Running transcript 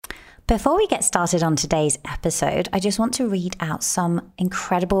Before we get started on today's episode, I just want to read out some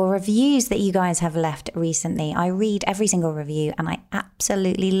incredible reviews that you guys have left recently. I read every single review and I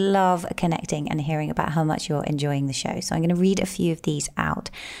absolutely love connecting and hearing about how much you're enjoying the show. So I'm going to read a few of these out.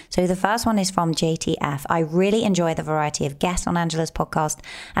 So the first one is from JTF. I really enjoy the variety of guests on Angela's podcast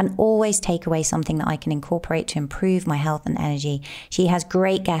and always take away something that I can incorporate to improve my health and energy. She has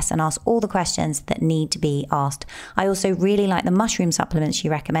great guests and asks all the questions that need to be asked. I also really like the mushroom supplements she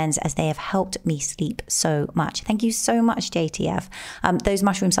recommends as they have helped me sleep so much. Thank you so much, JTF. Those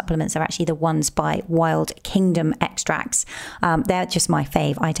mushroom supplements are actually the ones by Wild Kingdom Extracts. They're just my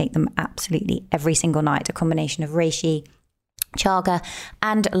fave. I take them absolutely every single night. A combination of reishi, chaga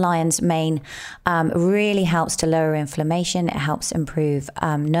and lion's mane really helps to lower inflammation. It helps improve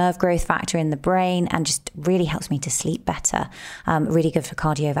nerve growth factor in the brain and just really helps me to sleep better. Really good for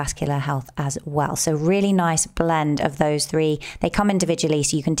cardiovascular health as well. So really nice blend of those three. They come individually,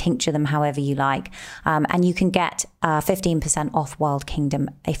 so you can tincture them however you like. And you can get 15% off Wild Kingdom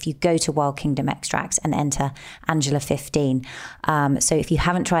if you go to Wild Kingdom Extracts and enter Angela15. So if you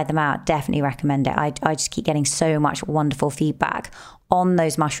haven't tried them out, definitely recommend it. I just keep getting so much wonderful feedback on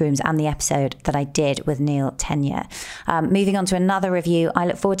those mushrooms and the episode that I did with Neil Tenier. Moving on to another review. I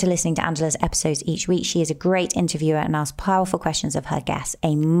look forward to listening to Angela's episodes each week. She is a great interviewer and asks powerful questions of her guests.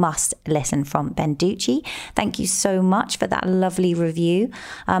 A must listen from Ben Ducci. Thank you so much for that lovely review.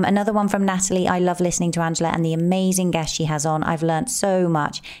 Another one from Natalie. I love listening to Angela and the amazing guests she has on. I've learned so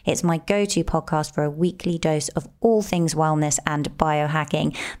much. It's my go-to podcast for a weekly dose of all things wellness and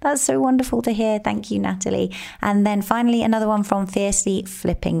biohacking. That's so wonderful to hear. Thank you, Natalie. And then finally, another one from Fiercely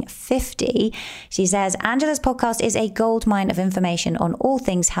Flipping 50. She says, Angela's podcast is a goldmine of information on all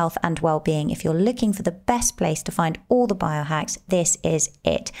things health and well-being. If you're looking for the best place to find all the biohacks, this is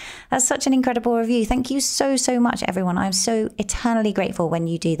it. That's such an incredible review. Thank you so, so much, everyone. I'm so eternally grateful when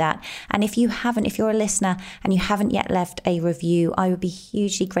you do that. And if you're a listener and you haven't yet left a review, I would be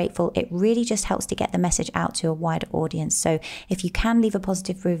hugely grateful. It really just helps to get the message out to a wider audience. So if you can leave a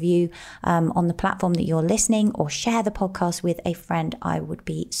positive review on the platform that you're listening or share the podcast with a friend, I would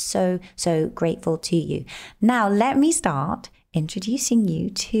be so, so grateful to you. Now, let me start introducing you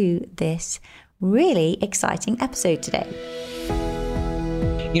to this really exciting episode today.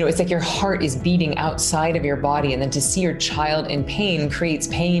 You know, it's like your heart is beating outside of your body, and then to see your child in pain creates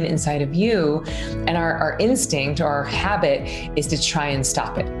pain inside of you. And our instinct or our habit is to try and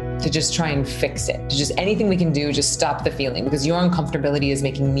stop it, to just try and fix it, to just anything we can do, just stop the feeling, because your uncomfortability is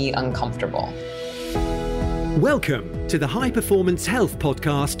making me uncomfortable. Welcome to the High Performance Health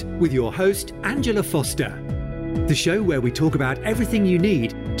Podcast with your host, Angela Foster. The show where we talk about everything you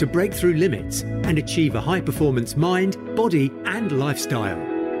need to break through limits and achieve a high performance mind, body, and lifestyle.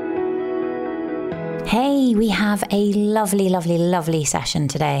 Hey, we have a lovely, lovely, lovely session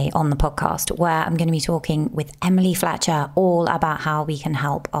today on the podcast where I'm going to be talking with Emily Fletcher all about how we can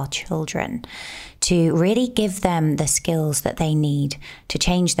help our children to really give them the skills that they need to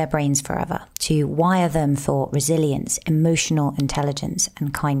change their brains forever, to wire them for resilience, emotional intelligence,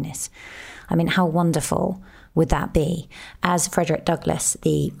 and kindness. I mean, how wonderful would that be? As Frederick Douglass,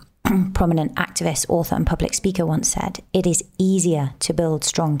 the prominent activist, author, and public speaker once said, it is easier to build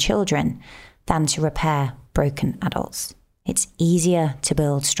strong children than to repair broken adults. It's easier to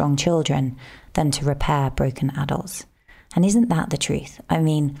build strong children than to repair broken adults. And isn't that the truth? I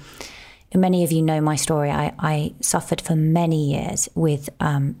mean, many of you know my story. I suffered for many years with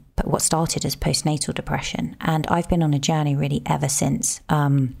what started as postnatal depression. And I've been on a journey really ever since.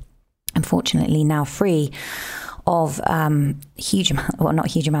 Unfortunately, now free of huge amounts, well, not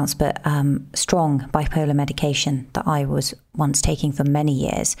huge amounts, but strong bipolar medication that I was once taking for many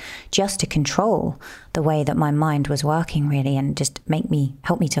years, just to control the way that my mind was working, really, and just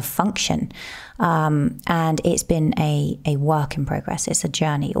help me to function. And it's been a work in progress. It's a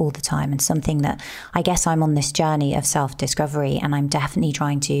journey all the time, and something that I guess I'm on this journey of self-discovery, and I'm definitely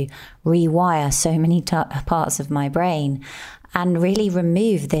trying to rewire so many parts of my brain and really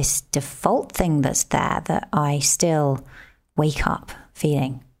remove this default thing that's there, that I still wake up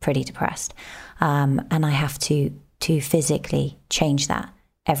feeling pretty depressed. And I have to physically change that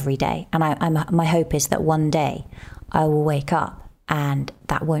every day. And my hope is that one day I will wake up and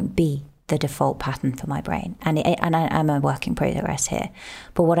that won't be the default pattern for my brain. And I'm a work in progress here.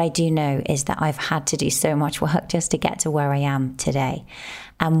 But what I do know is that I've had to do so much work just to get to where I am today.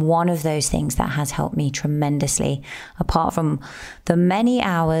 And one of those things that has helped me tremendously, apart from the many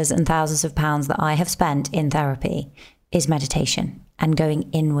hours and thousands of pounds that I have spent in therapy, is meditation. and going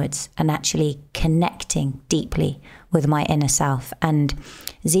inwards and actually connecting deeply with my inner self. And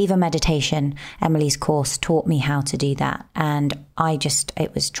Ziva meditation, Emily's course, taught me how to do that. And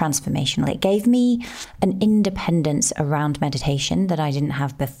it was transformational. It gave me an independence around meditation that I didn't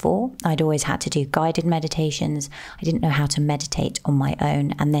have before. I'd always had to do guided meditations. I didn't know how to meditate on my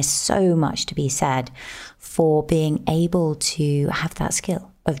own. And there's so much to be said for being able to have that skill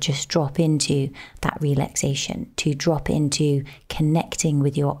of just drop into that relaxation, to drop into connecting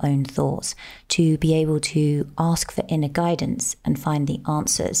with your own thoughts, to be able to ask for inner guidance and find the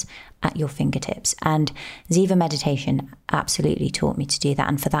answers at your fingertips. And Ziva meditation absolutely taught me to do that.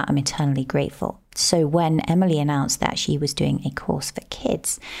 And for that, I'm eternally grateful. So when Emily announced that she was doing a course for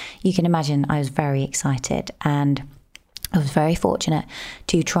kids, you can imagine I was very excited, and I was very fortunate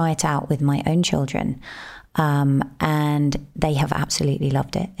to try it out with my own children. And they have absolutely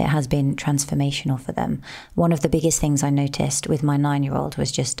loved it. It has been transformational for them. One of the biggest things I noticed with my 9-year-old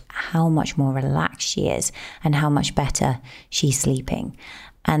was just how much more relaxed she is and how much better she's sleeping.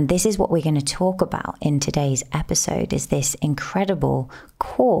 And this is what we're going to talk about in today's episode, is this incredible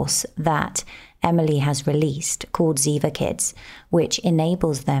course that Emily has released called Ziva Kids, which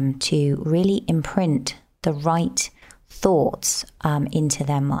enables them to really imprint the right thoughts into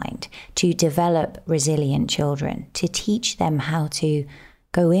their mind, to develop resilient children, to teach them how to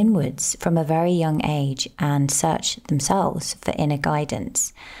go inwards from a very young age and search themselves for inner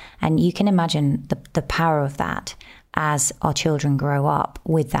guidance. And you can imagine the power of that as our children grow up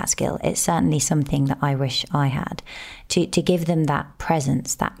with that skill. It's certainly something that I wish I had, to give them that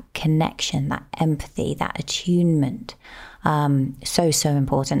presence, that connection, that empathy, that attunement. So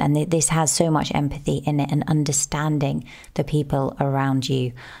important. And this has so much empathy in it, and understanding the people around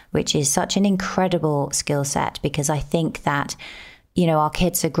you, which is such an incredible skill set, because I think that, our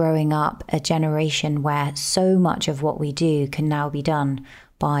kids are growing up a generation where so much of what we do can now be done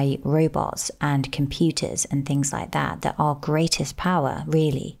by robots and computers and things like that, that our greatest power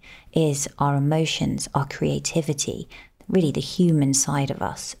really is our emotions, our creativity, really the human side of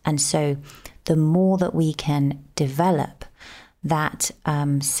us. And so the more that we can develop that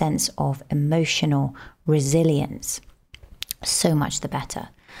sense of emotional resilience, so much the better.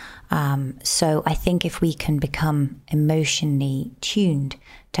 So I think if we can become emotionally tuned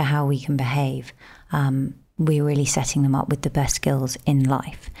to how we can behave, we're really setting them up with the best skills in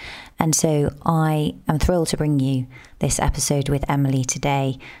life. And so I am thrilled to bring you this episode with Emily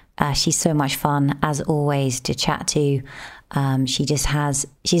today. She's so much fun, as always, to chat to.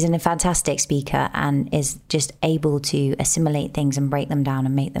 She's a fantastic speaker and is just able to assimilate things and break them down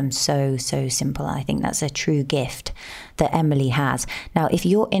and make them so simple. I think that's a true gift that Emily has. Now, if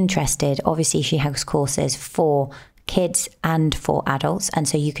you're interested, obviously she has courses for kids and for adults, and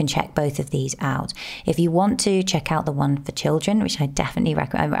so you can check both of these out. If you want to check out the one for children, which I definitely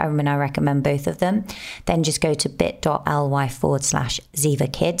recommend, I recommend both of them, then just go to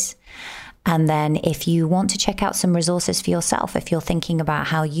bit.ly/Ziva Kids. And then if you want to check out some resources for yourself, if you're thinking about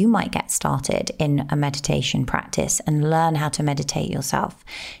how you might get started in a meditation practice and learn how to meditate yourself,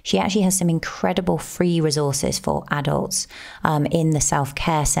 she actually has some incredible free resources for adults in the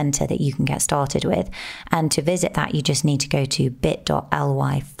self-care center that you can get started with. And to visit that, you just need to go to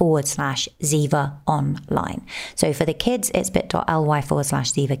bit.ly/Ziva Online. So for the kids, it's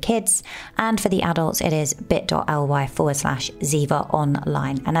bit.ly/Ziva Kids. And for the adults, it is bit.ly/Ziva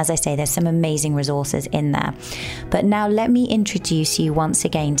Online. And as I say, there's some amazing resources in there. But now let me introduce you once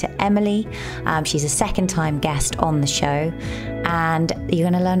again to Emily. She's a second-time guest on the show, and you're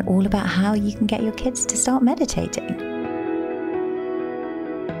going to learn all about how you can get your kids to start meditating.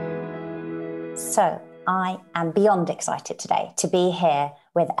 So I am beyond excited today to be here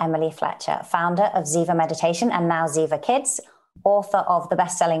with Emily Fletcher, founder of Ziva Meditation and now Ziva Kids, author of the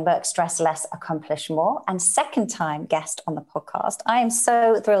best-selling book, Stress Less, Accomplish More, and second-time guest on the podcast. I am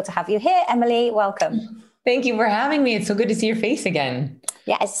so thrilled to have you here, Emily. Welcome. Thank you for having me. It's so good to see your face again.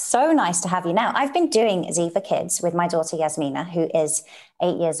 Yeah, it's so nice to have you now. I've been doing Ziva Kids with my daughter, Yasmina, who is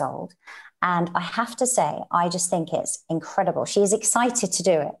 8 years old. And I have to say, I just think it's incredible. She's excited to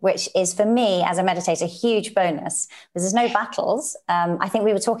do it, which is for me as a meditator, a huge bonus, because there's no battles. I think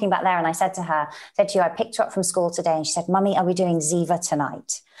we were talking about there, and I said to you, I picked her up from school today and she said, "Mummy, are we doing Ziva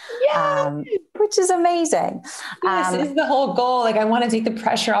tonight?" Yeah. Which is amazing. This is the whole goal. Like, I want to take the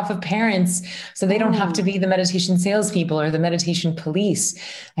pressure off of parents so they don't have to be the meditation salespeople or the meditation police.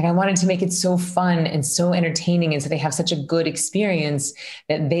 Like, I wanted to make it so fun and so entertaining, and so they have such a good experience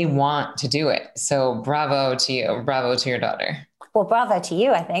that they want to do it. So bravo to you. Bravo to your daughter. Well, bravo to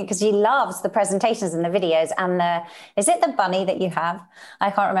you, I think, because she loves the presentations and the videos. And is it the bunny that you have?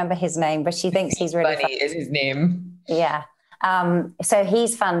 I can't remember his name, but she thinks he's really funny. Is his name. Yeah. So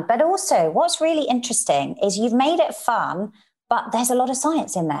he's fun. But also what's really interesting is you've made it fun, but there's a lot of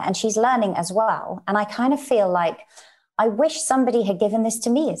science in there and she's learning as well. And I kind of feel like I wish somebody had given this to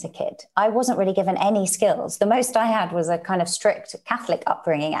me as a kid. I wasn't really given any skills. The most I had was a kind of strict Catholic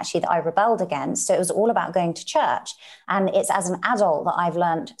upbringing, actually, that I rebelled against. So it was all about going to church. And it's as an adult that I've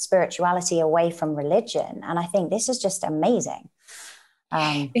learned spirituality away from religion. And I think this is just amazing.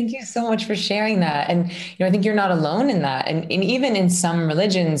 Thank you so much for sharing that. And, I think you're not alone in that. And even in some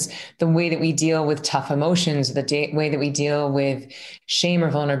religions, the way that we deal with tough emotions, way that we deal with shame or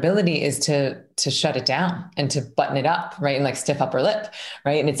vulnerability is to shut it down and to button it up, right? And like stiff upper lip,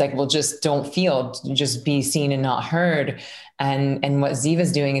 right? And it's like, well, just don't feel, just be seen and not heard. And what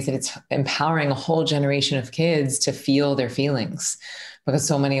Ziva's doing is that it's empowering a whole generation of kids to feel their feelings, because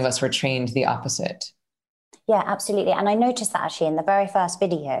so many of us were trained the opposite. Yeah, absolutely. And I noticed that actually in the very first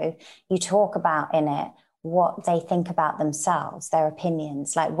video, you talk about in it what they think about themselves, their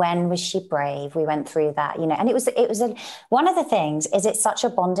opinions. Like, when was she brave? We went through that, and it was one of the things is it's such a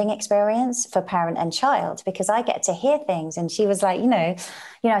bonding experience for parent and child, because I get to hear things. And she was like,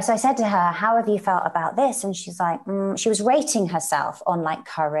 so I said to her, how have you felt about this? And she's like, she was rating herself on like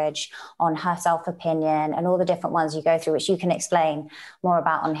courage, on her self-opinion and all the different ones you go through, which you can explain more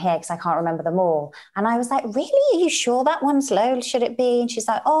about on here because I can't remember them all. And I was like, really? Are you sure that one's low? Should it be? And she's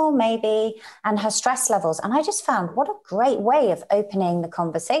like, oh, maybe. And her stress levels. And I just found what a great way of opening the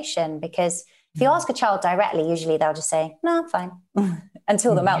conversation, because if you ask a child directly, usually they'll just say, no, I'm fine,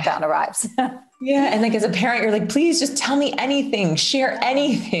 until the meltdown arrives. Yeah. And like, as a parent, you're like, please just tell me anything, share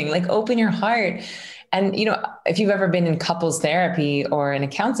anything, like open your heart. And, if you've ever been in couples therapy or in a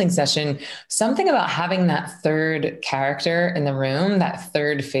counseling session, something about having that third character in the room, that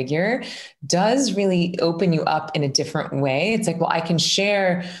third figure, does really open you up in a different way. It's like, well, I can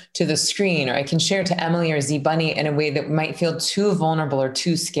share to the screen, or I can share to Emily or Z Bunny in a way that might feel too vulnerable or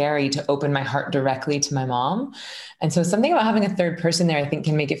too scary to open my heart directly to my mom. And so something about having a third person there, I think,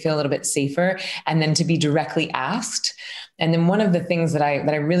 can make it feel a little bit safer, and then to be directly asked. And then one of the things that I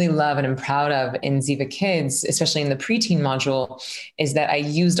really love and am proud of in Ziva Kids, especially in the preteen module, is that I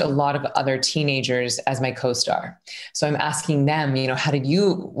used a lot of other teenagers as my co-star. So I'm asking them,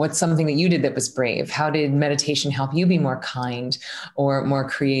 what's something that you did that was brave? How did meditation help you be more kind or more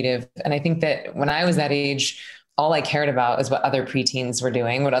creative? And I think that when I was that age, all I cared about is what other preteens were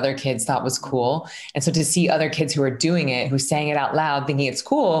doing, what other kids thought was cool. And so to see other kids who are doing it, who sang it out loud, thinking it's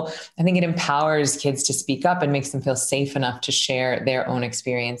cool, I think it empowers kids to speak up and makes them feel safe enough to share their own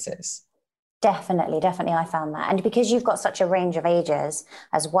experiences. Definitely. I found that. And because you've got such a range of ages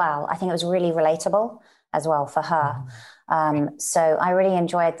as well, I think it was really relatable as well for her. So I really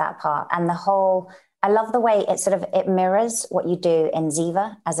enjoyed that part. And I love the way it mirrors what you do in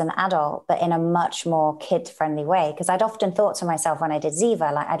Ziva as an adult, but in a much more kid-friendly way. Because I'd often thought to myself when I did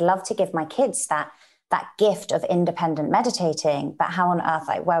Ziva, like, I'd love to give my kids that gift of independent meditating, but how on earth,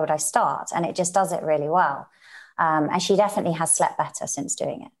 like, where would I start? And it just does it really well. And she definitely has slept better since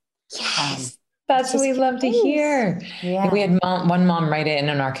doing it. Yes. That's what we love to hear. Yeah. We had one mom write in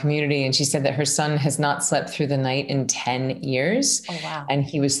our community, and she said that her son has not slept through the night in 10 years. Oh, wow. And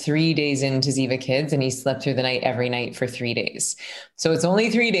he was 3 days into Ziva Kids, and he slept through the night every night for 3 days. So it's only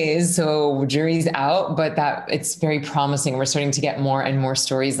 3 days, so jury's out, but it's very promising. We're starting to get more and more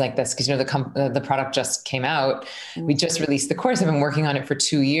stories like this because, the product just came out. Mm-hmm. We just released the course. I've been working on it for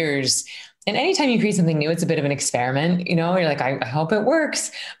 2 years. And anytime you create something new, it's a bit of an experiment, you're like, I hope it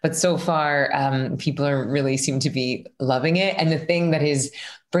works. But so far, people really seem to be loving it. And the thing that is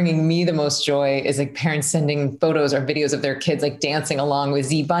bringing me the most joy is like parents sending photos or videos of their kids, like dancing along with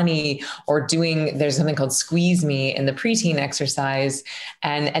Z Bunny, or there's something called Squeeze Me in the preteen exercise.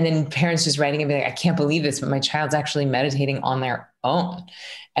 And then parents just writing and being like, I can't believe this, but my child's actually meditating on their own.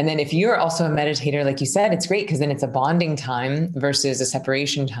 And then if you're also a meditator, like you said, it's great because then it's a bonding time versus a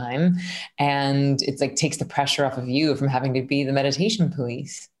separation time. And it's like takes the pressure off of you from having to be the meditation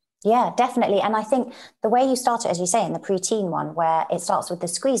police. Yeah, definitely. And I think the way you start it, as you say, in the preteen one, where it starts with the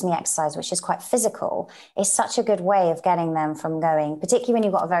Squeeze Me exercise, which is quite physical, is such a good way of getting them from going, particularly when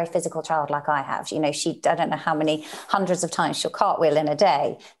you've got a very physical child like I have. I don't know how many hundreds of times she'll cartwheel in a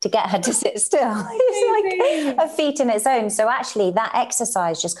day to get her to sit still. It's like a feat in its own. So actually that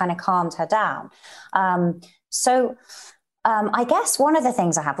exercise just kind of calmed her down. I guess one of the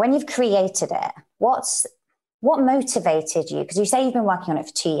things I have, when you've created it, what motivated you? Because you say you've been working on it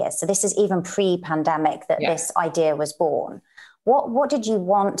for 2 years. So this is even pre-pandemic that this idea was born. What was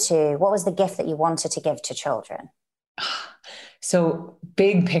the gift that you wanted to give to children? So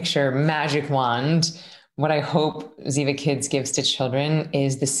big picture, magic wand, what I hope Ziva Kids gives to children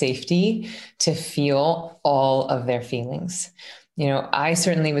is the safety to feel all of their feelings. I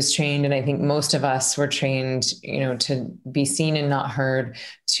certainly was trained, and I think most of us were trained, to be seen and not heard,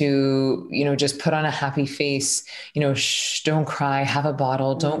 to, just put on a happy face, shh, don't cry, have a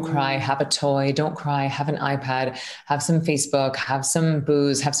bottle, don't cry, have a toy, don't cry, have an iPad, have some Facebook, have some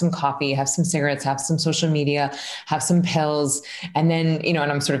booze, have some coffee, have some cigarettes, have some social media, have some pills. And then, and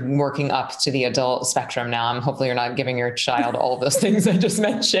I'm sort of working up to the adult spectrum now. Hopefully you're not giving your child all of those things I just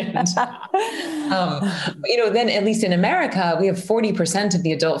mentioned. Then at least in America, we have 40% of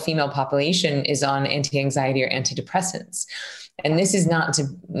the adult female population is on anti-anxiety or antidepressants. And this is not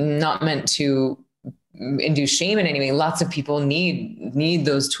meant to induce shame in any way. Lots of people need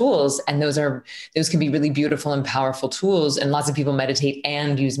those tools. And those can be really beautiful and powerful tools. And lots of people meditate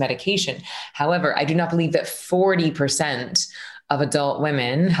and use medication. However, I do not believe that 40% of adult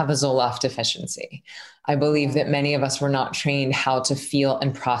women have a Zoloft deficiency. I believe that many of us were not trained how to feel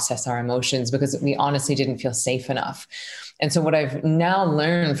and process our emotions because we honestly didn't feel safe enough. And so what I've now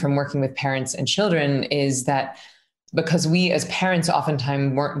learned from working with parents and children is that because we as parents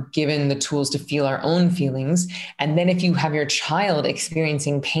oftentimes weren't given the tools to feel our own feelings. And then if you have your child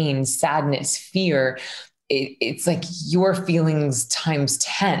experiencing pain, sadness, fear, it's like your feelings times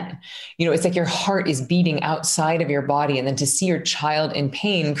 10. It's like your heart is beating outside of your body. And then to see your child in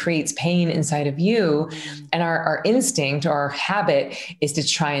pain creates pain inside of you. And our instinct or our habit is to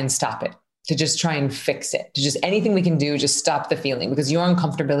try and stop it, to just try and fix it, to just anything we can do, just stop the feeling because your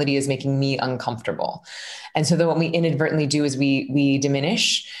uncomfortability is making me uncomfortable. And so then what we inadvertently do is we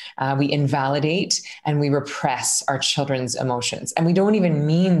diminish, we invalidate, and we repress our children's emotions. And we don't even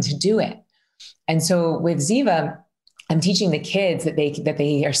mean to do it. And so with Ziva, I'm teaching the kids that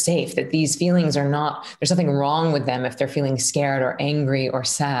they are safe, that these feelings are not, there's nothing wrong with them if they're feeling scared or angry or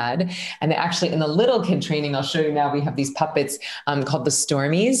sad. And they actually, in the little kid training, I'll show you now, we have these puppets called the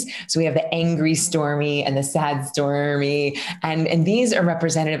Stormies. So we have the angry Stormy and the sad Stormy. And these are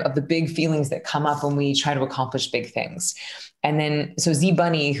representative of the big feelings that come up when we try to accomplish big things. And then, so Z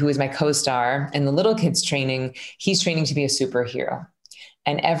Bunny, who is my co-star in the little kids training, he's training to be a superhero.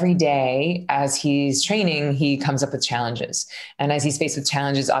 And every day as he's training, he comes up with challenges. And as he's faced with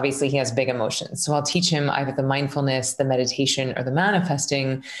challenges, obviously he has big emotions. So I'll teach him either the mindfulness, the meditation, or the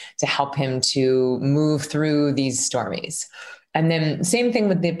manifesting to help him to move through these stormies. And then same thing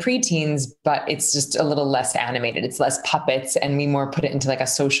with the preteens, but it's just a little less animated. It's less puppets, and we more put it into like a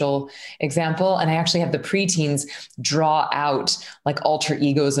social example. And I actually have the preteens draw out like alter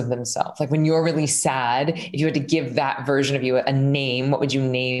egos of themselves. Like when you're really sad, if you had to give that version of you a name, what would you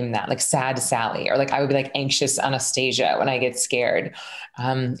name that? Like sad Sally, or like I would be like anxious Anastasia when I get scared.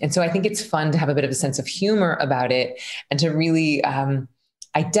 And so I think it's fun to have a bit of a sense of humor about it and to really,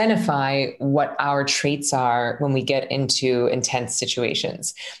 identify what our traits are when we get into intense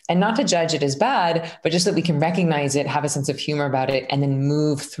situations, and not to judge it as bad, but just that we can recognize it, have a sense of humor about it, and then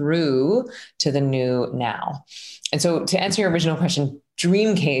move through to the new now. And so to answer your original question,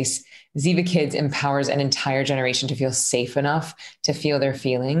 dream case, Ziva Kids empowers an entire generation to feel safe enough to feel their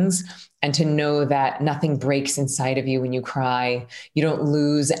feelings and to know that nothing breaks inside of you when you cry. You don't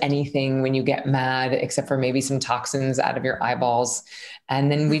lose anything when you get mad, except for maybe some toxins out of your eyeballs. And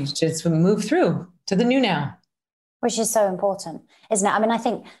then we just move through to the new now. Which is so important, isn't it? I mean, I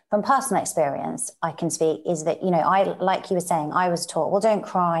think from personal experience, I can speak is that, I, like you were saying, I was taught, well, don't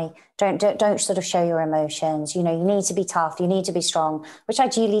cry, don't sort of show your emotions. You need to be tough, you need to be strong, which I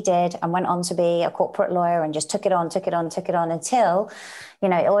duly did, and went on to be a corporate lawyer and just took it on until,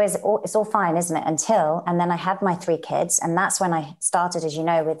 it's all fine, isn't it? And then I had my 3 kids, and that's when I started, as you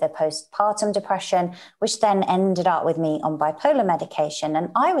know, with the postpartum depression, which then ended up with me on bipolar medication. And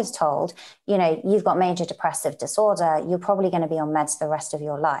I was told, you've got major depressive disorder, you're probably going to be on meds the rest of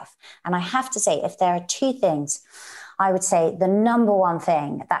your life. And I have to say, if there are 2 things, I would say the number one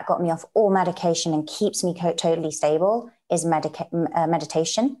thing that got me off all medication and keeps me totally stable is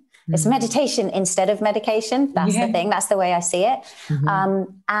meditation. It's meditation instead of medication. That's the thing. That's the way I see it.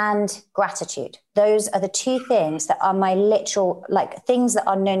 And gratitude. Those are the 2 things that are my literal, like things that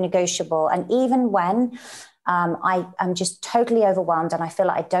are non-negotiable. And even when I'm just totally overwhelmed and I feel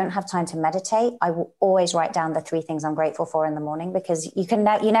like I don't have time to meditate, I will always write down the 3 things I'm grateful for in the morning, because you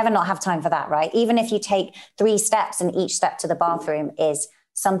never not have time for that, right? Even if you take 3 steps and each step to the bathroom is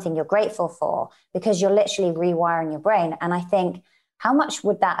something you're grateful for, because you're literally rewiring your brain. And I think, how much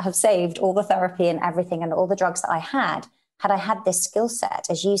would that have saved all the therapy and everything and all the drugs that I had I had this skill set,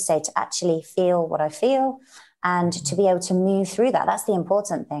 as you say, to actually feel what I feel and to be able to move through that. That's the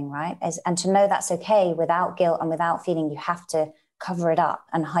important thing, right? And to know that's okay without guilt and without feeling you have to cover it up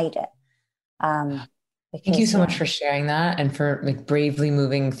and hide it. Thank you Because so much for sharing that and for like bravely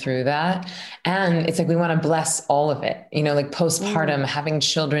moving through that. And it's like we want to bless all of it, like postpartum, having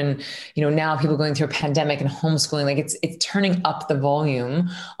children, now people going through a pandemic and homeschooling, like it's turning up the volume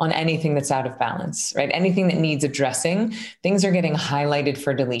on anything that's out of balance, right? Anything that needs addressing, things are getting highlighted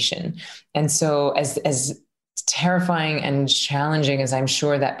for deletion. And so as terrifying and challenging as I'm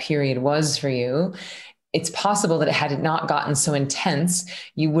sure that period was for you, it's possible that had it not gotten so intense,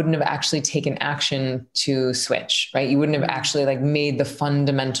 you wouldn't have actually taken action to switch, right? You wouldn't have actually like made the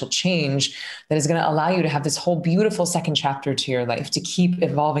fundamental change that is going to allow you to have this whole beautiful second chapter to your life, to keep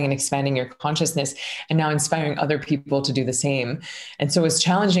evolving and expanding your consciousness and now inspiring other people to do the same. And so as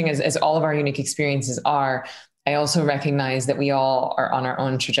challenging as all of our unique experiences are, I also recognize that we all are on our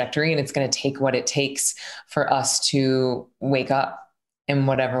own trajectory, and it's going to take what it takes for us to wake up in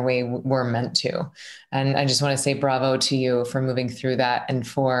whatever way we're meant to. And I just want to say bravo to you for moving through that and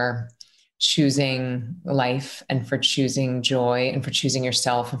for choosing life and for choosing joy and for choosing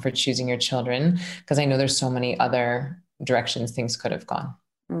yourself and for choosing your children, because I know there's so many other directions things could have gone.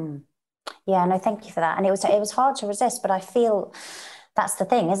 Yeah, no, thank you for that. And it was hard to resist, but I feel that's the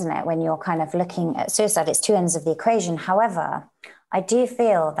thing, isn't it? When you're kind of looking at suicide, it's two ends of the equation. However, I do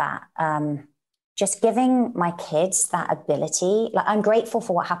feel that just giving my kids that ability, like I'm grateful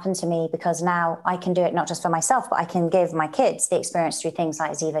for what happened to me, because now I can do it not just for myself, but I can give my kids the experience through things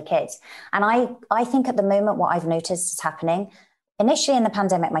like Ziva Kids. And I think at the moment, what I've noticed is happening, initially in the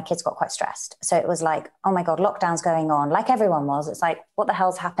pandemic, my kids got quite stressed. So it was like, oh my God, lockdown's going on. Like everyone was, it's like, what the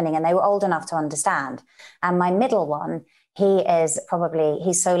hell's happening? And they were old enough to understand. And my middle one,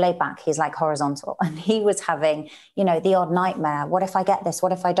 he's so laid back. He's like horizontal, and he was having, the odd nightmare. What if I get this?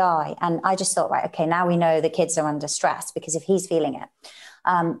 What if I die? And I just thought, right, okay, now we know the kids are under stress because if he's feeling it.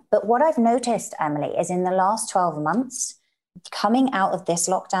 But what I've noticed, Emily, is in the last 12 months, coming out of this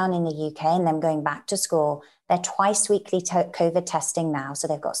lockdown in the UK and them going back to school, they're twice weekly COVID testing now. So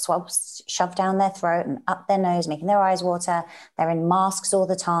they've got swabs shoved down their throat and up their nose, making their eyes water. They're in masks all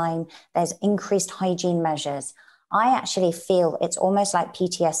the time. There's increased hygiene measures. I actually feel it's almost like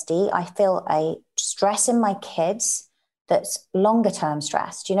PTSD. I feel a stress in my kids that's longer term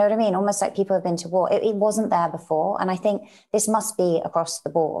stress. Do you know what I mean? Almost like people have been to war. It wasn't there before. And I think this must be across the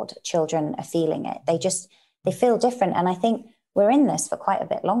board. Children are feeling it. They feel different. And I think we're in this for quite a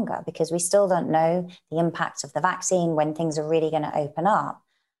bit longer because we still don't know the impact of the vaccine, when things are really going to open up.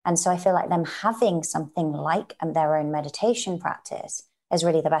 And so I feel like them having something like their own meditation practice is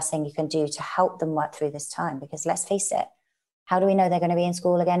really the best thing you can do to help them work through this time. Because let's face it, how do we know they're going to be in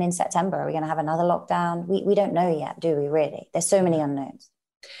school again in September? Are we going to have another lockdown? We don't know yet, do we really? There's so many unknowns.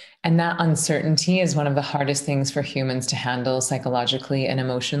 And that uncertainty is one of the hardest things for humans to handle psychologically and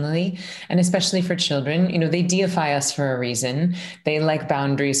emotionally, and especially for children. They deify us for a reason. They like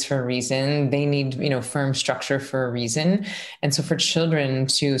boundaries for a reason. They need, firm structure for a reason. And so for children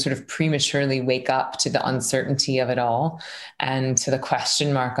to sort of prematurely wake up to the uncertainty of it all and to the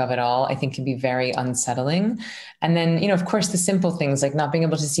question mark of it all, I think can be very unsettling. And then, of course, the simple things like not being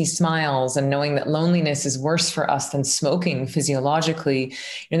able to see smiles and knowing that loneliness is worse for us than smoking physiologically.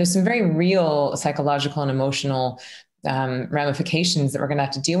 There's some very real psychological and emotional ramifications that we're going to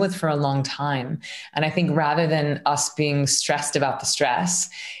have to deal with for a long time. And I think rather than us being stressed about the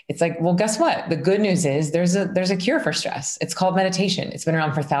stress, it's like, well, guess what? The good news is there's a cure for stress. It's called meditation. It's been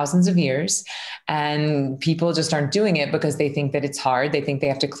around for thousands of years, and people just aren't doing it because they think that it's hard. They think they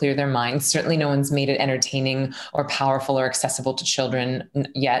have to clear their minds. Certainly no one's made it entertaining or powerful or accessible to children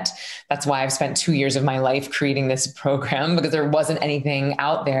yet. That's why I've spent 2 years of my life creating this program, because there wasn't anything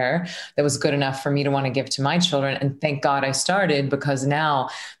out there that was good enough for me to want to give to my children. And thank God I started, because now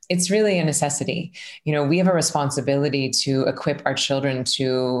it's really a necessity. We have a responsibility to equip our children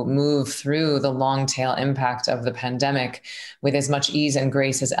to move through the long tail impact of the pandemic with as much ease and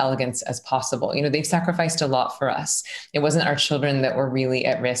grace, as elegance as possible. They've sacrificed a lot for us. It wasn't our children that were really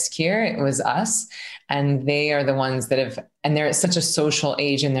at risk here. It was us. And they are the ones that and they're at such a social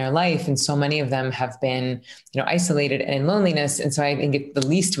age in their life. And so many of them have been, isolated and in loneliness. And so I think the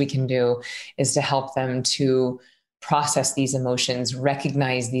least we can do is to help them to process these emotions,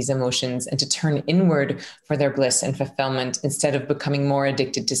 recognize these emotions, and to turn inward for their bliss and fulfillment instead of becoming more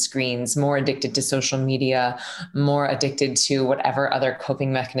addicted to screens, more addicted to social media, more addicted to whatever other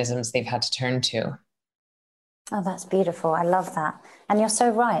coping mechanisms they've had to turn to. Oh, that's beautiful. I love that. And you're so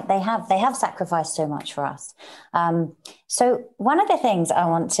right. They have sacrificed so much for us. So one of the things I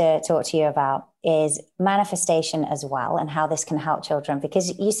want to talk to you about is manifestation as well, and how this can help children,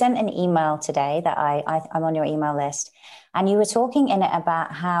 because you sent an email today that I'm on your email list, and you were talking in it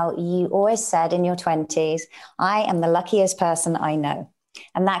about how you always said in your 20s, I am the luckiest person I know.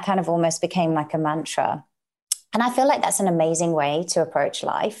 And that kind of almost became like a mantra. And I feel like that's an amazing way to approach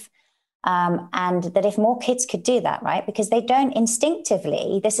life. And that if more kids could do that, right? Because they don't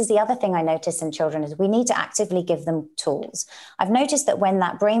instinctively, this is the other thing I notice in children, is we need to actively give them tools. I've noticed that when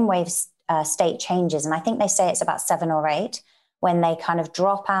that brainwave state changes, and I think they say it's about 7 or 8, when they kind of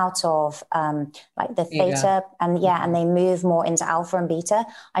drop out of like the theta and they move more into alpha and beta,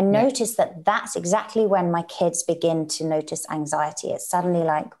 I notice that that's exactly when my kids begin to notice anxiety. It's suddenly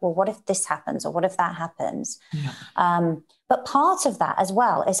like, well, what if this happens? Or what if that happens? But part of that as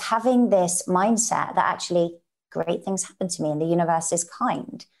well is having this mindset that actually great things happen to me and the universe is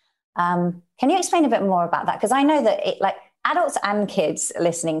kind. Can you explain a bit more about that? Because I know that like adults and kids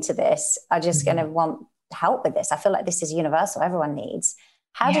listening to this are just going to want help with this. I feel like this is universal. Everyone needs.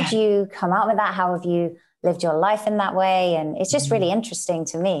 How did you come out with that? How have you lived your life in that way? And it's just really interesting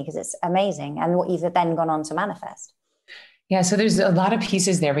to me because it's amazing. And what you've then gone on to manifest. Yeah, so there's a lot of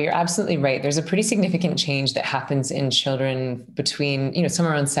pieces there, but you're absolutely right. There's a pretty significant change that happens in children between,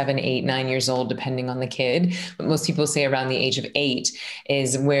 somewhere around 7, 8, 9 years old, depending on the kid. But most people say around the age of 8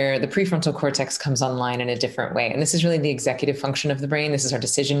 is where the prefrontal cortex comes online in a different way. And this is really the executive function of the brain. This is our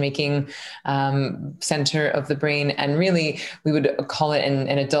decision-making center of the brain. And really, we would call it in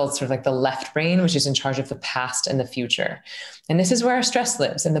adults sort of like the left brain, which is in charge of the past and the future. And this is where our stress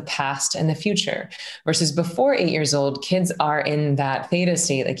lives, in the past and the future. Versus before 8 years old, kids are in that theta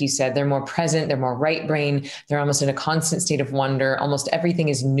state, like you said. They're more present, they're more right brain, they're almost in a constant state of wonder. Almost everything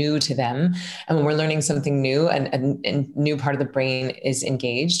is new to them. And when we're learning something new, a new part of the brain is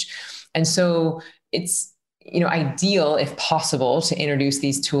engaged. And so it's ideal, if possible, to introduce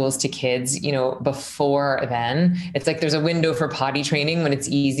these tools to kids, before then. It's like there's a window for potty training when it's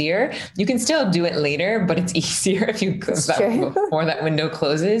easier. You can still do it later, but it's easier if you before that window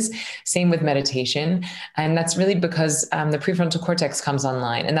closes. Same with meditation. And that's really because the prefrontal cortex comes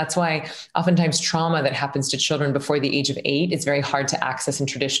online. And that's why oftentimes trauma that happens to children before the age of 8 is very hard to access in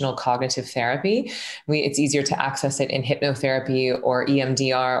traditional cognitive therapy. It's easier to access it in hypnotherapy or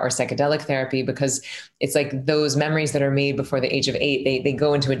EMDR or psychedelic therapy, because it's like those memories that are made before the age of 8, they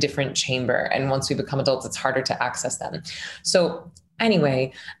go into a different chamber. And once we become adults, it's harder to access them. So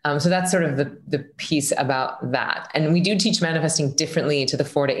anyway, so that's sort of the piece about that. And we do teach manifesting differently to the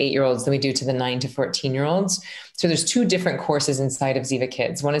 4 to 8 year olds than we do to the 9 to 14 year olds. So there's 2 different courses inside of Ziva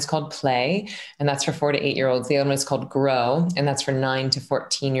Kids. One is called Play, and that's for 4 to 8 year olds. The other one is called Grow, and that's for 9 to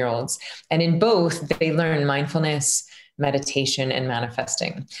 14 year olds. And in both, they learn mindfulness, meditation, and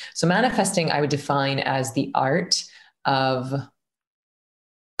manifesting. So manifesting, I would define as the art of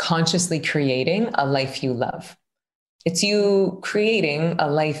consciously creating a life you love. It's you creating a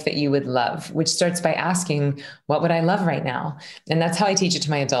life that you would love, which starts by asking, what would I love right now? And that's how I teach it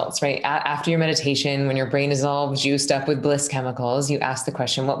to my adults, right? After your meditation, when your brain is all juiced up with bliss chemicals, you ask the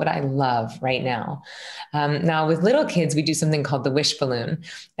question, what would I love right now? Now with little kids, we do something called the wish balloon.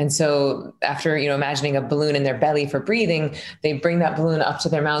 And so after, imagining a balloon in their belly for breathing, they bring that balloon up to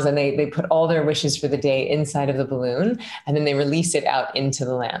their mouths and they put all their wishes for the day inside of the balloon, and then they release it out into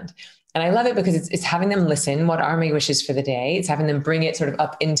the land. And I love it because it's having them listen. What are my wishes for the day? It's having them bring it sort of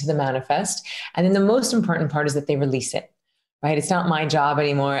up into the manifest. And then the most important part is that they release it, right? It's not my job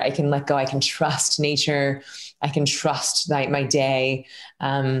anymore. I can let go. I can trust nature. I can trust my day.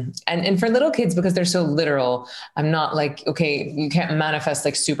 And for little kids, because they're so literal, I'm not like, okay, you can't manifest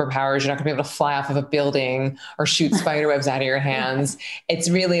like superpowers. You're not gonna be able to fly off of a building or shoot spider webs out of your hands. It's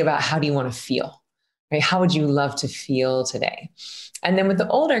really about, how do you want to feel, right? How would you love to feel today? And then with the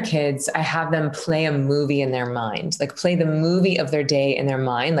older kids, I have them play a movie in their mind, like play the movie of their day in their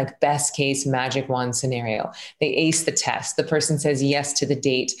mind, like best case magic wand scenario. They ace the test. The person says yes to the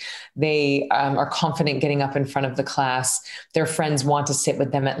date. They are confident getting up in front of the class. Their friends want to sit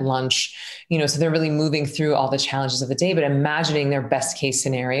with them at lunch, so they're really moving through all the challenges of the day, but imagining their best case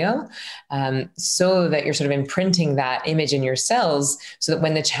scenario, so that you're sort of imprinting that image in your cells so that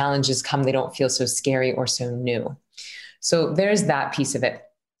when the challenges come, they don't feel so scary or so new. So there's that piece of it.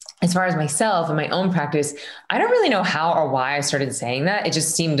 As far as myself and my own practice, I don't really know how or why I started saying that. It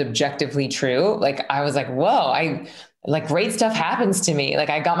just seemed objectively true. Like I was like, whoa, great stuff happens to me. Like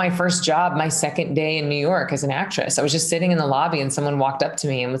I got my first job my second day in New York as an actress. I was just sitting in the lobby and someone walked up to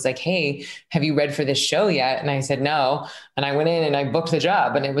me and was like, hey, have you read for this show yet? And I said, no. And I went in and I booked the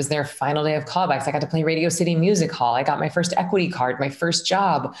job, and it was their final day of callbacks. I got to play Radio City Music Hall. I got my first equity card, my first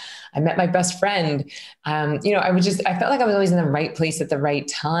job. I met my best friend. I felt like I was always in the right place at the right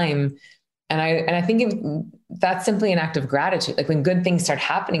time. And I think that's simply an act of gratitude. Like when good things start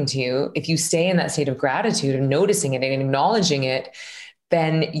happening to you, if you stay in that state of gratitude and noticing it and acknowledging it,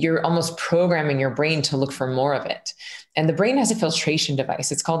 then you're almost programming your brain to look for more of it. And the brain has a filtration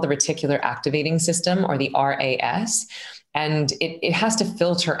device. It's called the reticular activating system, or the RAS. And it has to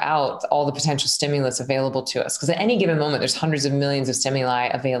filter out all the potential stimulus available to us. Because at any given moment, there's hundreds of millions of stimuli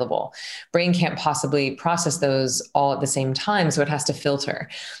available. Brain can't possibly process those all at the same time, so it has to filter.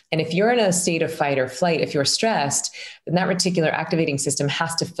 And if you're in a state of fight or flight, if you're stressed, then that reticular activating system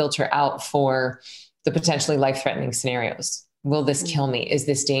has to filter out for the potentially life-threatening scenarios. Will this kill me? Is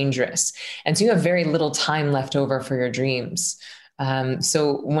this dangerous? And so you have very little time left over for your dreams.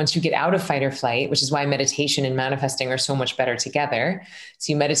 So once you get out of fight or flight, which is why meditation and manifesting are so much better together.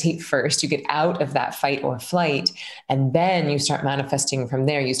 So you meditate first, you get out of that fight or flight, and then you start manifesting from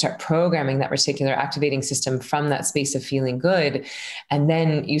there. You start programming that reticular activating system from that space of feeling good. And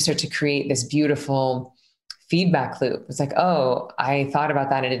then you start to create this beautiful feedback loop. It's like, oh, I thought about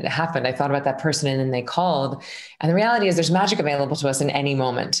that and it didn't happen. I thought about that person and then they called. And the reality is there's magic available to us in any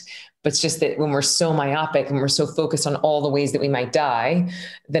moment. But it's just that when we're so myopic and we're so focused on all the ways that we might die,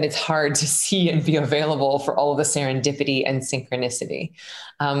 then it's hard to see and be available for all of the serendipity and synchronicity.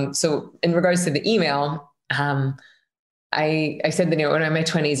 So in regards to the email, I said that, when I'm in my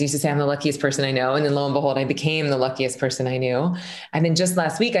 20s, I used to say I'm the luckiest person I know. And then lo and behold, I became the luckiest person I knew. And then just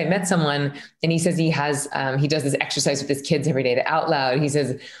last week, I met someone and he says he does this exercise with his kids every day to out loud. He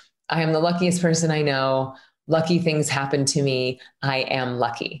says, I am the luckiest person I know. Lucky things happen to me. I am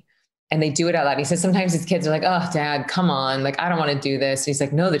lucky. And they do it out loud. He says, sometimes his kids are like, oh, Dad, come on. Like, I don't want to do this. And he's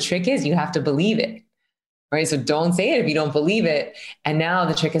like, no, the trick is you have to believe it. Right. So don't say it if you don't believe it. And now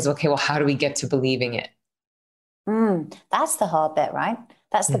the trick is, okay, well, how do we get to believing it? That's the hard bit, right?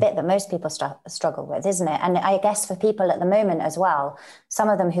 That's the bit that most people struggle with, isn't it? And I guess for people at the moment as well, some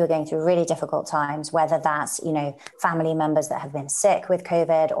of them who are going through really difficult times, whether that's, family members that have been sick with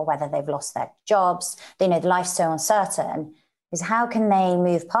COVID, or whether they've lost their jobs, life's so uncertain, is how can they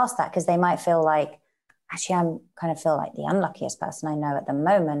move past that? Because they might feel like, actually, I'm kind of feel like the unluckiest person I know at the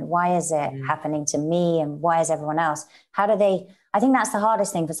moment. Why is it happening to me? And why is everyone else? I think that's the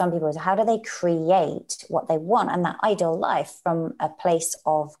hardest thing for some people, is how do they create what they want and that ideal life from a place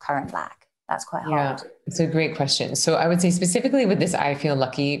of current lack? That's quite hard. Yeah, it's a great question. So I would say specifically with this I feel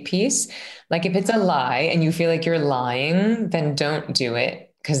lucky piece, like if it's a lie and you feel like you're lying, then don't do it.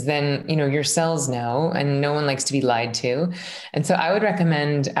 Because then, your cells know, and no one likes to be lied to. And so I would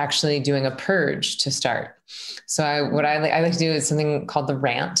recommend actually doing a purge to start. So what I like to do is something called the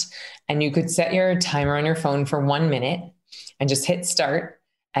rant. And you could set your timer on your phone for 1 minute and just hit start.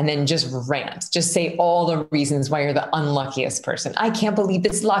 And then just rant, just say all the reasons why you're the unluckiest person. I can't believe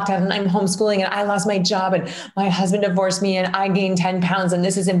this lockdown and I'm homeschooling and I lost my job and my husband divorced me and I gained 10 pounds and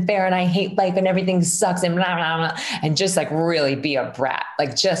this isn't fair and I hate life and everything sucks and blah, blah, blah. And just like really be a brat,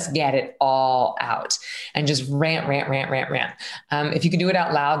 like just get it all out and just rant. If you could do it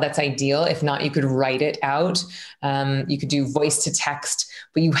out loud, that's ideal. If not, you could write it out. You could do voice to text,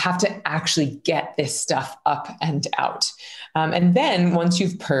 but you have to actually get this stuff up and out. And then once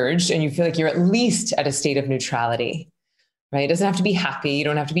you've purged and you feel like you're at least at a state of neutrality, right? It doesn't have to be happy. You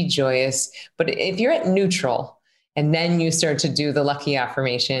don't have to be joyous, but if you're at neutral and then you start to do the lucky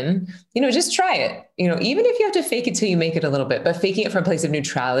affirmation, just try it, even if you have to fake it till you make it a little bit, but faking it from a place of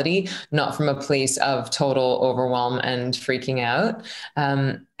neutrality, not from a place of total overwhelm and freaking out.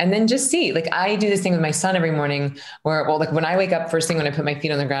 And then just see, like I do this thing with my son every morning where, when I wake up, first thing when I put my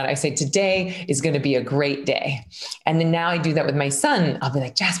feet on the ground, I say, today is going to be a great day. And then now I do that with my son. I'll be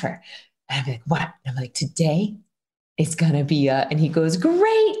like, Jasper, and I'll be like, what? And I'm like, today is going to be and he goes,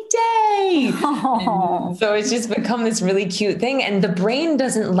 great day. So it's just become this really cute thing. And the brain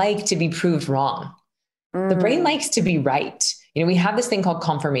doesn't like to be proved wrong. The brain likes to be right. We have this thing called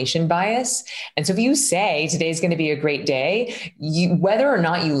confirmation bias. And so if you say today's going to be a great day, whether or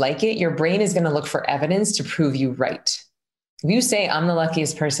not you like it, your brain is going to look for evidence to prove you right. If you say, I'm the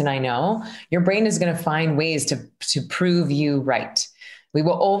luckiest person I know, your brain is going to find ways to prove you right. We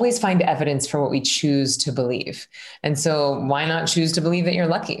will always find evidence for what we choose to believe. And so why not choose to believe that you're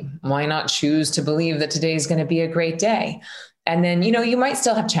lucky? Why not choose to believe that today is going to be a great day? And then, you might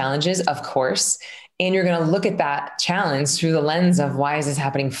still have challenges, of course, and you're going to look at that challenge through the lens of why is this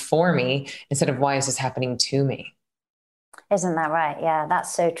happening for me instead of why is this happening to me? Isn't that right? Yeah,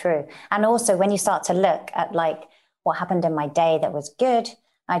 that's so true. And also when you start to look at what happened in my day that was good,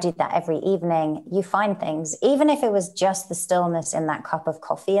 I do that every evening. You find things, even if it was just the stillness in that cup of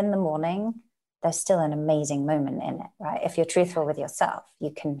coffee in the morning, there's still an amazing moment in it, right? If you're truthful with yourself,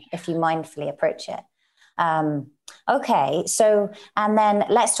 if you mindfully approach it. Okay. So, and then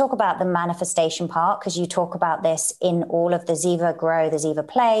let's talk about the manifestation part, because you talk about this in all of the Ziva Grow, the Ziva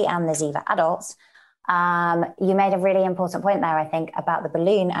Play, and the Ziva Adults. You made a really important point there, I think, about the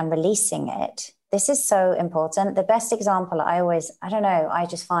balloon and releasing it. This is so important. The best example I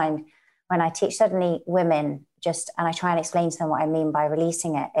just find when I teach suddenly women and I try and explain to them what I mean by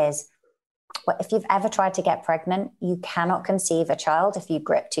releasing it is, if you've ever tried to get pregnant, you cannot conceive a child if you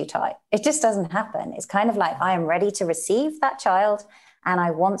grip too tight. It just doesn't happen. It's kind of like, I am ready to receive that child and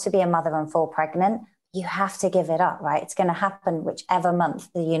I want to be a mother and fall pregnant. You have to give it up, right? It's going to happen whichever month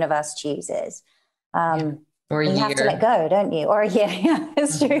the universe chooses. Or a year. You have to let go, don't you? Or a year. Yeah,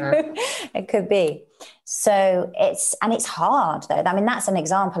 it's true. It could be. So it's hard though. I mean, that's an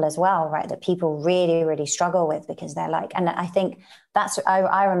example as well, right? That people really, really struggle with, because they're like, and I think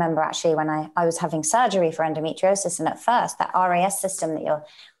I remember actually when I was having surgery for endometriosis, and at first that RAS system that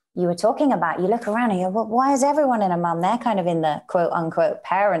you were talking about, you look around and you go, well, why is everyone in a mum? They're kind of in the quote unquote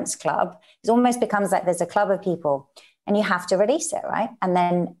parents club. It almost becomes like there's a club of people. And you have to release it, right? And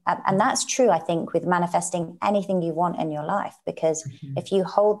then, and that's true, I think, with manifesting anything you want in your life, because if you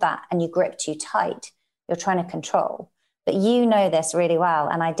hold that and you grip too tight, you're trying to control. But you know this really well.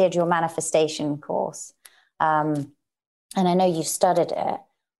 And I did your manifestation course. And I know you've studied it.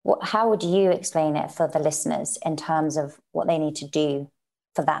 How would you explain it for the listeners in terms of what they need to do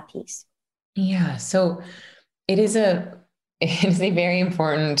for that piece? Yeah. So it is a very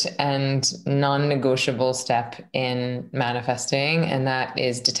important and non-negotiable step in manifesting, and that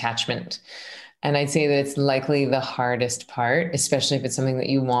is detachment. And I'd say that it's likely the hardest part, especially if it's something that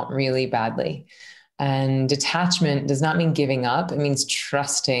you want really badly. And detachment does not mean giving up. It means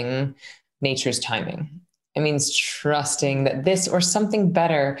trusting nature's timing. It means trusting that this or something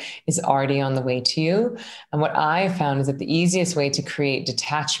better is already on the way to you. And what I found is that the easiest way to create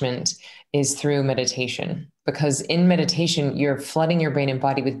detachment is through meditation. Because in meditation, you're flooding your brain and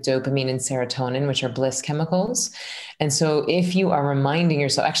body with dopamine and serotonin, which are bliss chemicals. And so if you are reminding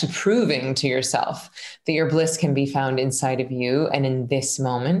yourself, actually proving to yourself that your bliss can be found inside of you and in this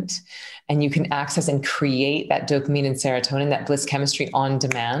moment, and you can access and create that dopamine and serotonin, that bliss chemistry on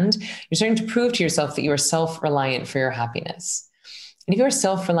demand, you're starting to prove to yourself that you are self-reliant for your happiness. And if you are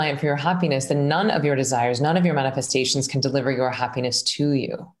self-reliant for your happiness, then none of your desires, none of your manifestations can deliver your happiness to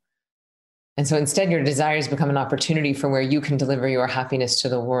you. And so instead, your desires become an opportunity for where you can deliver your happiness to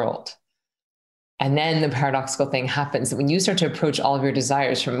the world. And then the paradoxical thing happens that when you start to approach all of your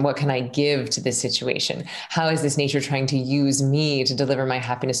desires from what can I give to this situation? How is this nature trying to use me to deliver my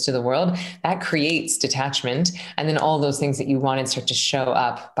happiness to the world? That creates detachment. And then all those things that you wanted start to show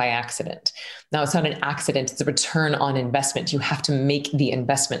up by accident. Now, it's not an accident. It's a return on investment. You have to make the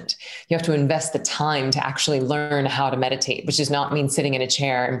investment. You have to invest the time to actually learn how to meditate, which does not mean sitting in a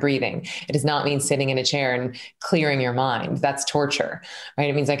chair and breathing. It does not mean sitting in a chair and clearing your mind. That's torture, right?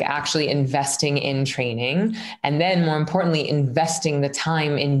 It means like actually investing in training, and then more importantly, investing the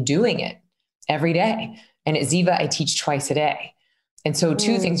time in doing it every day. And at Ziva, I teach twice a day. And so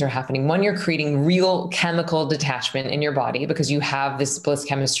two things are happening. One, you're creating real chemical detachment in your body because you have this bliss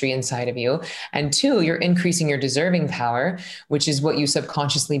chemistry inside of you. And two, you're increasing your deserving power, which is what you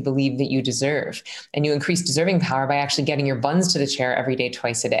subconsciously believe that you deserve. And you increase deserving power by actually getting your buns to the chair every day,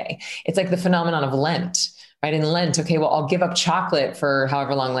 twice a day. It's like the phenomenon of Lent. Right? In Lent, okay, well, I'll give up chocolate for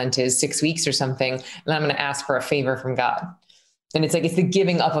however long Lent is, 6 weeks or something, and then I'm going to ask for a favor from God. And it's like, it's the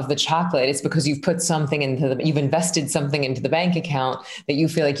giving up of the chocolate. It's because you've put something you've invested something into the bank account that you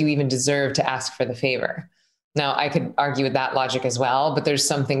feel like you even deserve to ask for the favor. Now, I could argue with that logic as well, but there's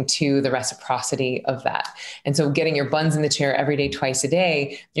something to the reciprocity of that. And so getting your buns in the chair every day, twice a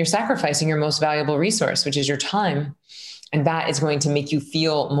day, you're sacrificing your most valuable resource, which is your time. And that is going to make you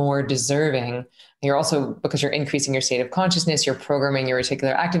feel more deserving. You're also, because you're increasing your state of consciousness, you're programming your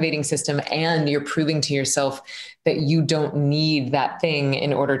reticular activating system, and you're proving to yourself that you don't need that thing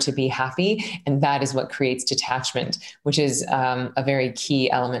in order to be happy. And that is what creates detachment, which is a very key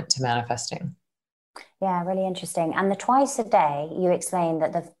element to manifesting. Yeah, really interesting. And the twice a day, you explained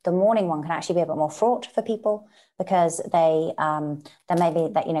that the morning one can actually be a bit more fraught for people because there may be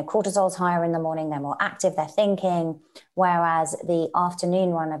that, cortisol's higher in the morning, they're more active, they're thinking, whereas the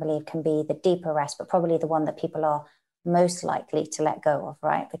afternoon one, I believe, can be the deeper rest, but probably the one that people are most likely to let go of,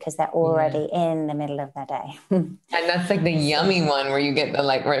 right? Because they're already in the middle of their day. And that's like the yummy one where you get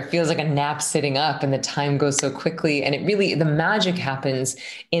where it feels like a nap sitting up and the time goes so quickly. And the magic happens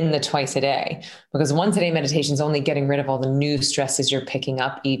in the twice a day, because once a day meditation is only getting rid of all the new stresses you're picking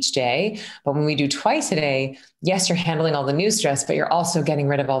up each day. But when we do twice a day, yes, you're handling all the new stress, but you're also getting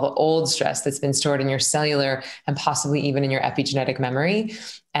rid of all the old stress that's been stored in your cellular and possibly even in your epigenetic memory.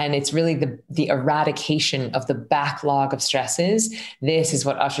 And it's really the eradication of the backlog of stresses. This is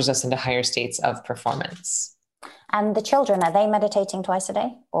what ushers us into higher states of performance. And the children, are they meditating twice a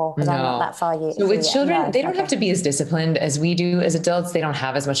day? Or because I'm not that far you. So with children, they don't have to be as disciplined as we do as adults. They don't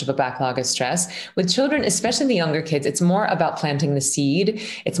have as much of a backlog of stress. With children, especially the younger kids, it's more about planting the seed.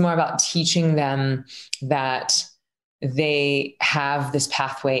 It's more about teaching them that they have this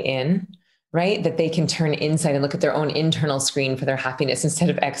pathway in, right? That they can turn inside and look at their own internal screen for their happiness instead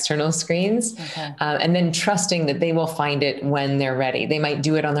of external screens. Okay. And then trusting that they will find it when they're ready. They might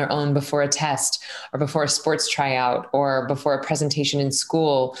do it on their own before a test or before a sports tryout or before a presentation in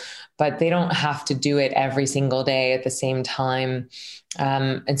school, but they don't have to do it every single day at the same time.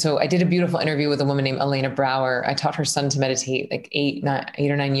 And so I did a beautiful interview with a woman named Elena Brower. I taught her son to meditate like 8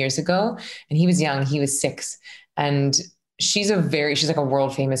 or 9 years ago, and he was young, he was 6. And she's like a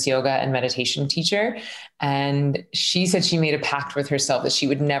world famous yoga and meditation teacher. And she said she made a pact with herself that she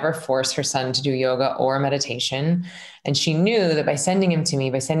would never force her son to do yoga or meditation. And she knew that by sending him to me,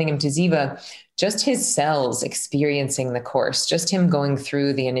 by sending him to Ziva, just his cells experiencing the course, just him going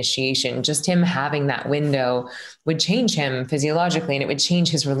through the initiation, just him having that window would change him physiologically, and it would change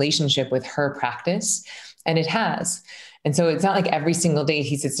his relationship with her practice. And it has. And so it's not like every single day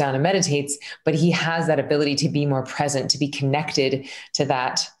he sits down and meditates, but he has that ability to be more present, to be connected to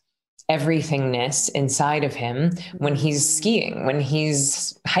that everythingness inside of him when he's skiing, when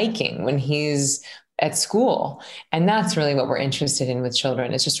he's hiking, when he's at school. And that's really what we're interested in with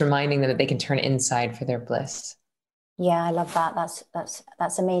children. It's just reminding them that they can turn inside for their bliss. Yeah, I love that.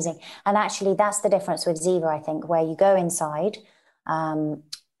 That's amazing. And actually that's the difference with Ziva, I think, where you go inside.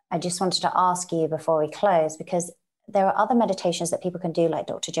 I just wanted to ask you before we close, because there are other meditations that people can do, like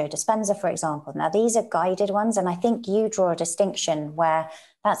Dr. Joe Dispenza, for example. Now, these are guided ones, and I think you draw a distinction where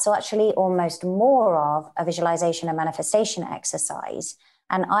that's actually almost more of a visualization and manifestation exercise.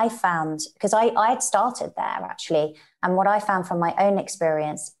 And I found, because I'd started there actually, and what I found from my own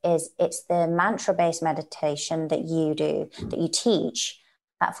experience is it's the mantra-based meditation that you do, that you teach,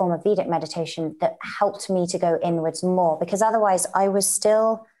 that form of Vedic meditation, that helped me to go inwards more, because otherwise I was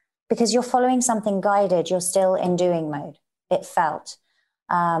still... because you're following something guided, you're still in doing mode, it felt.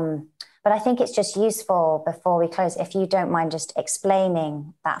 But I think it's just useful before we close, if you don't mind just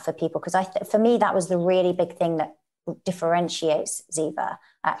explaining that for people, because for me, that was the really big thing that differentiates Ziva,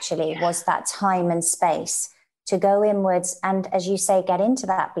 actually, was that time and space to go inwards and, as you say, get into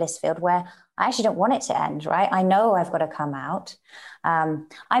that bliss field where I actually don't want it to end, right? I know I've got to come out.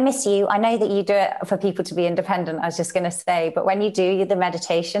 I miss you. I know that you do it for people to be independent, I was just going to say, but when you do the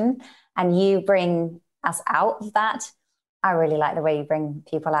meditation and you bring us out of that, I really like the way you bring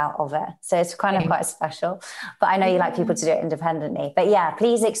people out of it. So it's kind of quite special, but I know you like people to do it independently. But yeah,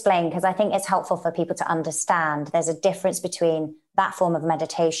 please explain, because I think it's helpful for people to understand there's a difference between that form of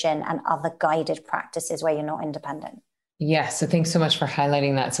meditation and other guided practices where you're not independent. Yes. So thanks so much for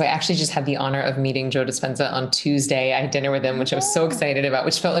highlighting that. So I actually just had the honor of meeting Joe Dispenza on Tuesday. I had dinner with him, which I was so excited about,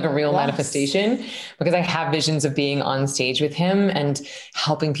 which felt like a real manifestation, because I have visions of being on stage with him and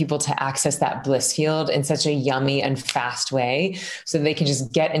helping people to access that bliss field in such a yummy and fast way so they can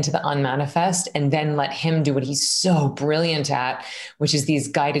just get into the unmanifest and then let him do what he's so brilliant at, which is these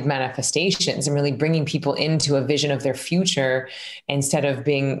guided manifestations and really bringing people into a vision of their future instead of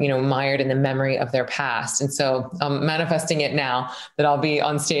being, mired in the memory of their past. And so manifesting it now that I'll be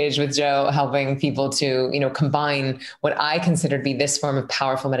on stage with Joe, helping people to, combine what I consider to be this form of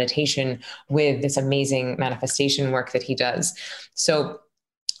powerful meditation with this amazing manifestation work that he does. So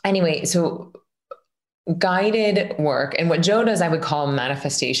anyway, guided work, and what Joe does, I would call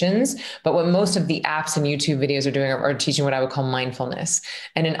manifestations, but what most of the apps and YouTube videos are doing are teaching what I would call mindfulness.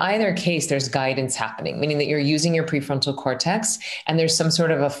 And in either case, there's guidance happening, meaning that you're using your prefrontal cortex and there's some sort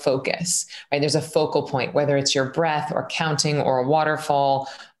of a focus, right? There's a focal point, whether it's your breath or counting or a waterfall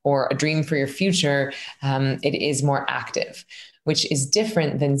or a dream for your future. It is more active, which is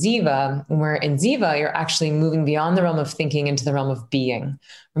different than Ziva, where in Ziva, you're actually moving beyond the realm of thinking into the realm of being.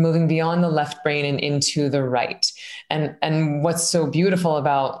 We're moving beyond the left brain and into the right. And what's so beautiful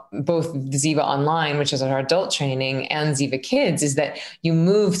about both the Ziva Online, which is our adult training, and Ziva Kids is that you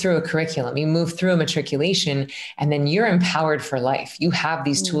move through a curriculum, you move through a matriculation, and then you're empowered for life. You have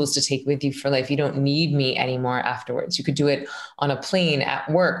these tools to take with you for life. You don't need me anymore afterwards. You could do it on a plane, at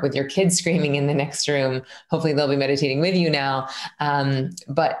work, with your kids screaming in the next room. Hopefully they'll be meditating with you now.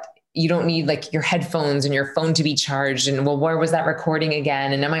 But you don't need like your headphones and your phone to be charged. And well, where was that recording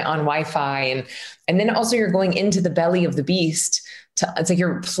again? And am I on Wi-Fi? And then also you're going into the belly of the beast it's like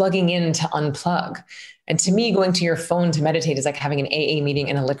you're plugging in to unplug. And to me, going to your phone to meditate is like having an AA meeting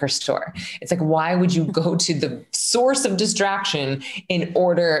in a liquor store. It's like, why would you go to the source of distraction in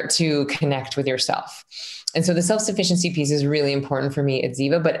order to connect with yourself? And so the self-sufficiency piece is really important for me at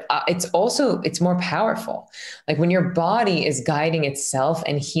Ziva, but it's more powerful. Like when your body is guiding itself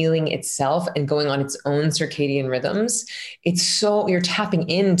and healing itself and going on its own circadian rhythms, you're tapping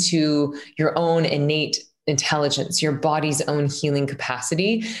into your own innate intelligence, your body's own healing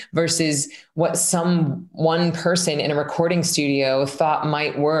capacity versus what one person in a recording studio thought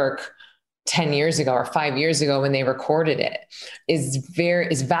might work 10 years ago or 5 years ago when they recorded it is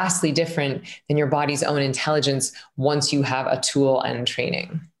vastly different than your body's own intelligence once you have a tool and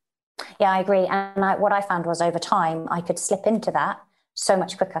training. Yeah, I agree. And what I found was over time, I could slip into that so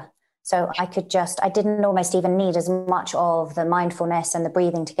much quicker. So I didn't almost even need as much of the mindfulness and the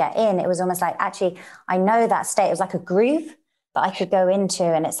breathing to get in. It was almost like, actually, I know that state. It was like a groove that I could go into.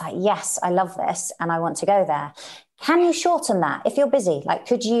 And it's like, yes, I love this and I want to go there. Can you shorten that if you're busy? Like,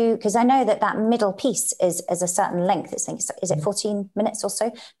 could you, because I know that middle piece is a certain length. Is it 14 minutes or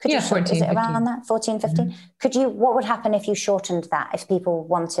so? Could you 14, is it 15. around that? 14, 15? Mm-hmm. What would happen if you shortened that? If people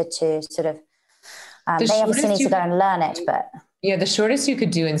wanted to sort of, they obviously need to go and learn it, but... Yeah, the shortest you could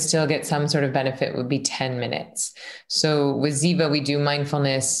do and still get some sort of benefit would be 10 minutes. So with Ziva, we do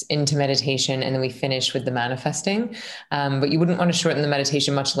mindfulness into meditation, and then we finish with the manifesting. But you wouldn't want to shorten the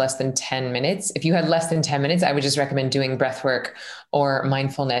meditation much less than 10 minutes. If you had less than 10 minutes, I would just recommend doing breath work or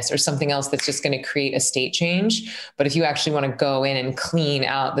mindfulness or something else that's just going to create a state change. But if you actually want to go in and clean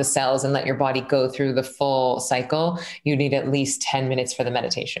out the cells and let your body go through the full cycle, you need at least 10 minutes for the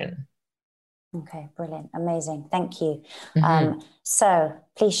meditation. Okay, brilliant. Amazing. Thank you. Mm-hmm. So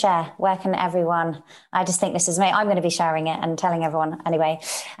please share, where can everyone, I just think this is me. I'm going to be sharing it and telling everyone anyway,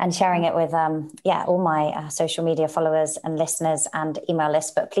 and sharing it with, all my social media followers and listeners and email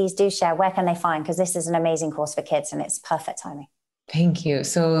lists, but please do share, where can they find, because this is an amazing course for kids and it's perfect timing. Thank you.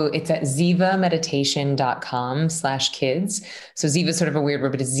 So it's at zivameditation.com/kids. So Ziva is sort of a weird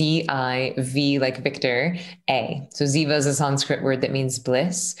word, but it's Z-I-V like Victor, A. So Ziva is a Sanskrit word that means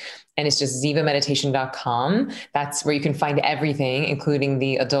bliss. And it's just zivameditation.com. That's where you can find everything, including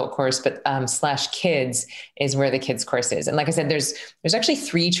the adult course, but /kids is where the kids course is. And like I said, there's actually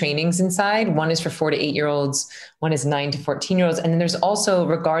 3 trainings inside. One is for 4 to 8 year olds. One is 9 to 14 year olds. And then there's also,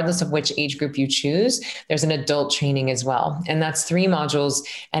 regardless of which age group you choose, there's an adult training as well. And that's 3 modules.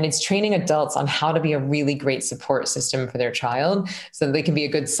 And it's training adults on how to be a really great support system for their child so that they can be a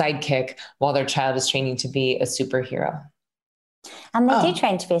good sidekick while their child is training to be a superhero. And they do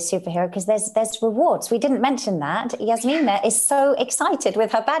train to be a superhero because there's rewards. We didn't mention that. Yasmina is so excited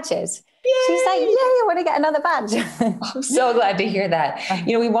with her badges. Yay! She's like, yay, I want to get another badge. I'm so glad to hear that.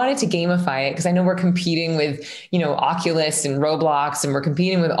 We wanted to gamify it because I know we're competing with, Oculus and Roblox, and we're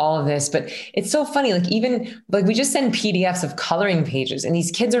competing with all of this, but it's so funny. We just send PDFs of coloring pages and these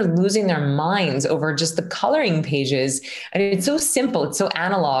kids are losing their minds over just the coloring pages. And it's so simple. It's so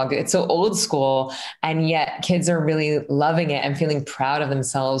analog. It's so old school. And yet kids are really loving it and feeling proud of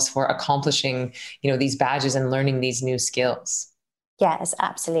themselves for accomplishing, these badges and learning these new skills. Yeah, it's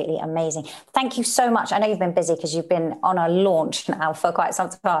absolutely amazing. Thank you so much. I know you've been busy because you've been on a launch now for quite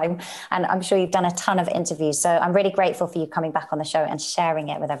some time, and I'm sure you've done a ton of interviews. So I'm really grateful for you coming back on the show and sharing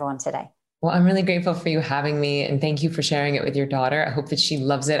it with everyone today. Well, I'm really grateful for you having me, and thank you for sharing it with your daughter. I hope that she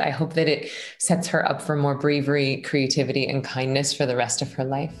loves it. I hope that it sets her up for more bravery, creativity, and kindness for the rest of her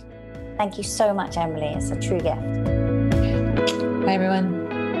life. Thank you so much, Emily. It's a true gift. Bye, everyone.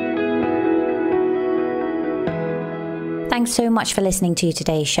 Thanks so much for listening to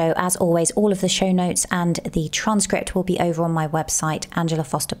today's show. As always, all of the show notes and the transcript will be over on my website,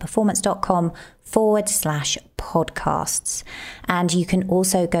 angelafosterperformance.com/podcasts. And you can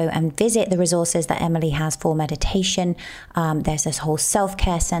also go and visit the resources that Emily has for meditation. There's this whole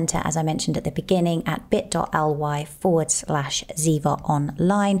self-care center, as I mentioned at the beginning, at bit.ly/Ziva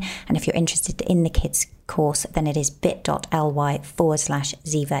online. And if you're interested in the kids course, then it is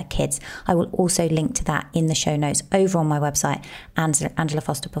bit.ly/Ziva Kids. I will also link to that in the show notes over on my website,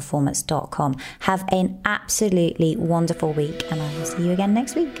 angelafosterperformance.com. Have an absolutely wonderful week, and I will see you again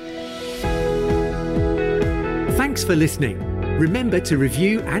next week. Thanks for listening. Remember to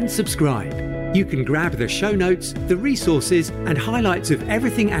review and subscribe. You can grab the show notes, the resources, and highlights of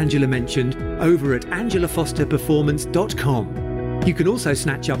everything Angela mentioned over at angelafosterperformance.com. You can also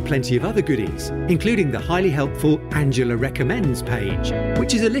snatch up plenty of other goodies, including the highly helpful Angela Recommends page,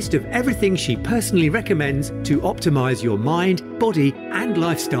 which is a list of everything she personally recommends to optimize your mind, body, and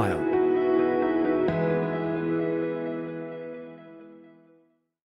lifestyle.